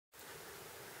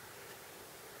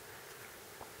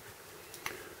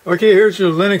Okay, here's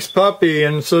your Linux puppy,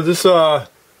 and so this Zeus.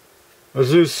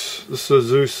 This is a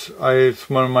Zeus. It's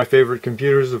one of my favorite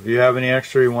computers. If you have any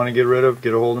extra you want to get rid of,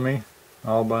 get a hold of me.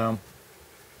 I'll buy them.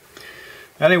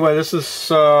 Anyway, this is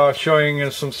showing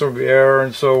some sort of error,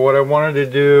 and so what I wanted to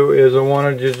do is I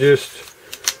wanted to just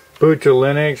boot to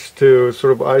Linux to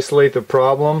sort of isolate the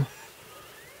problem,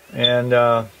 and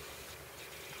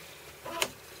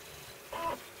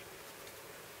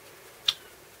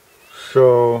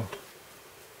so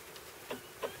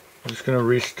I'm just going to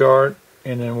restart,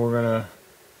 and then we're going to,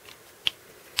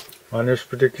 on this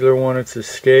particular one, it's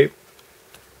escape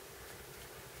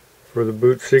for the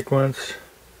boot sequence.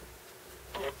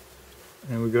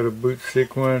 And we go to boot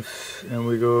sequence, and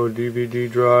we go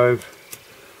DVD drive,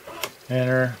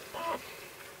 enter.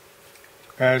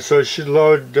 And so it should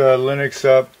load Linux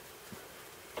up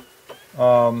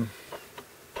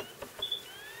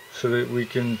so that we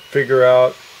can figure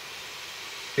out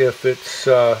if it's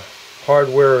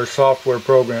hardware or software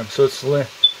program. So it's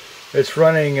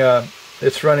running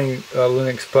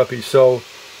Linux puppy. So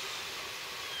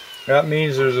that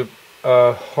means there's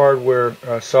a hardware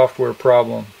software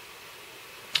problem.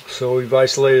 So we've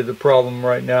isolated the problem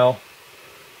right now,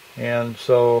 and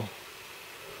so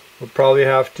we'll probably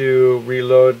have to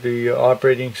reload the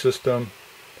operating system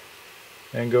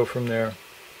and go from there.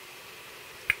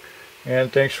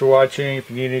 And thanks for watching. If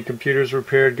you need any computers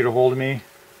repaired, get a hold of me.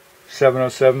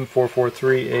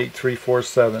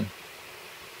 707-443-8347.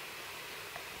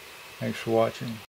 Thanks for watching.